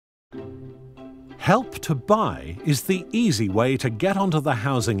Help to Buy is the easy way to get onto the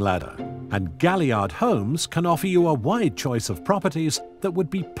housing ladder, and Galliard Homes can offer you a wide choice of properties that would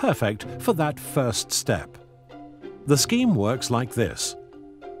be perfect for that first step. The scheme works like this.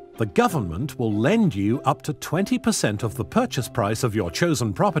 The government will lend you up to 20% of the purchase price of your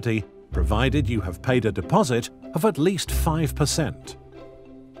chosen property, provided you have paid a deposit of at least 5%.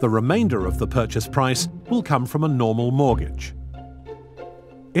 The remainder of the purchase price will come from a normal mortgage.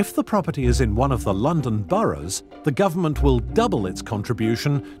 If the property is in one of the London boroughs, the government will double its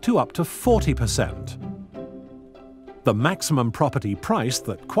contribution to up to 40%. The maximum property price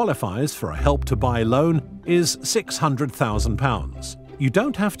that qualifies for a Help to Buy loan is £600,000. You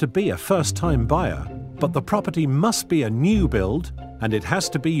don't have to be a first-time buyer, but the property must be a new build and it has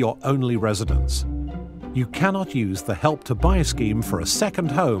to be your only residence. You cannot use the Help to Buy scheme for a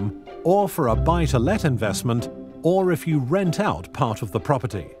second home or for a buy-to-let investment, or if you rent out part of the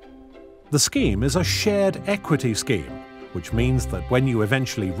property. The scheme is a shared equity scheme, which means that when you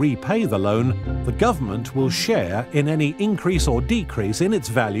eventually repay the loan, the government will share in any increase or decrease in its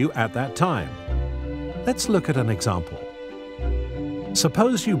value at that time. Let's look at an example.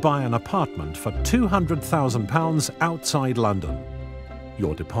 Suppose you buy an apartment for £200,000 outside London.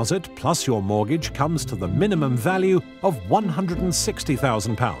 Your deposit plus your mortgage comes to the minimum value of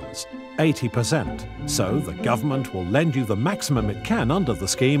 £160,000, 80%, so the government will lend you the maximum it can under the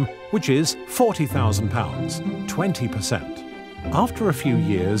scheme, which is £40,000, 20%. After a few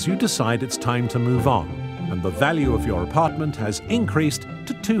years, you decide it's time to move on, and the value of your apartment has increased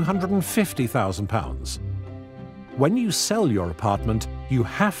to £250,000. When you sell your apartment, you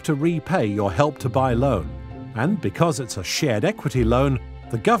have to repay your Help to Buy loan, and because it's a shared equity loan,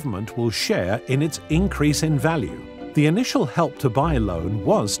 the government will share in its increase in value. The initial Help to Buy loan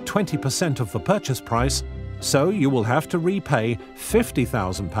was 20% of the purchase price, so you will have to repay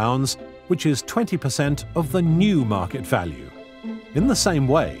 £50,000, which is 20% of the new market value. In the same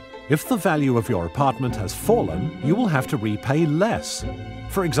way, if the value of your apartment has fallen, you will have to repay less.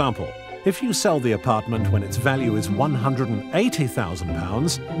 For example, if you sell the apartment when its value is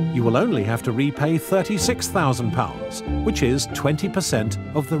 £180,000, you will only have to repay £36,000, which is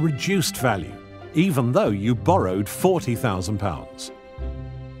 20% of the reduced value, even though you borrowed £40,000.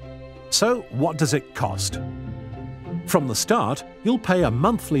 So what does it cost? From the start, you'll pay a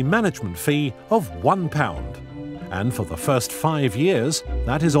monthly management fee of £1, and for the first 5 years,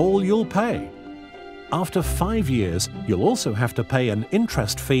 that is all you'll pay. After 5 years, you'll also have to pay an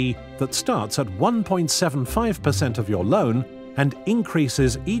interest fee that starts at 1.75% of your loan and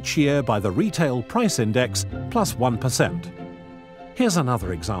increases each year by the retail price index plus 1%. Here's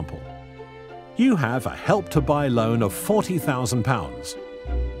another example. You have a Help to Buy loan of £40,000.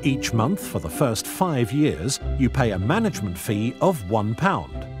 Each month for the first 5 years, you pay a management fee of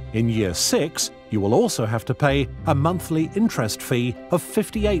 £1. In year 6, you will also have to pay a monthly interest fee of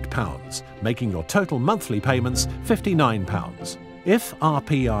 £58, making your total monthly payments £59. If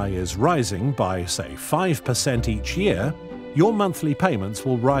RPI is rising by, say, 5% each year, your monthly payments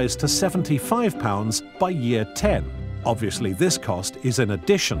will rise to £75 by year 10. Obviously, this cost is in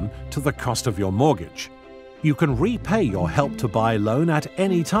addition to the cost of your mortgage. You can repay your Help to Buy loan at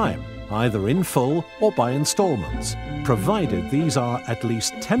any time, either in full or by instalments, provided these are at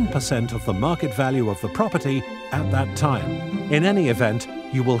least 10% of the market value of the property at that time. In any event,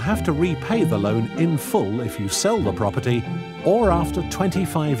 you will have to repay the loan in full if you sell the property, or after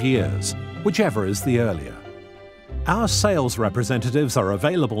 25 years, whichever is the earlier. Our sales representatives are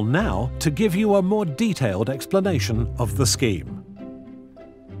available now to give you a more detailed explanation of the scheme.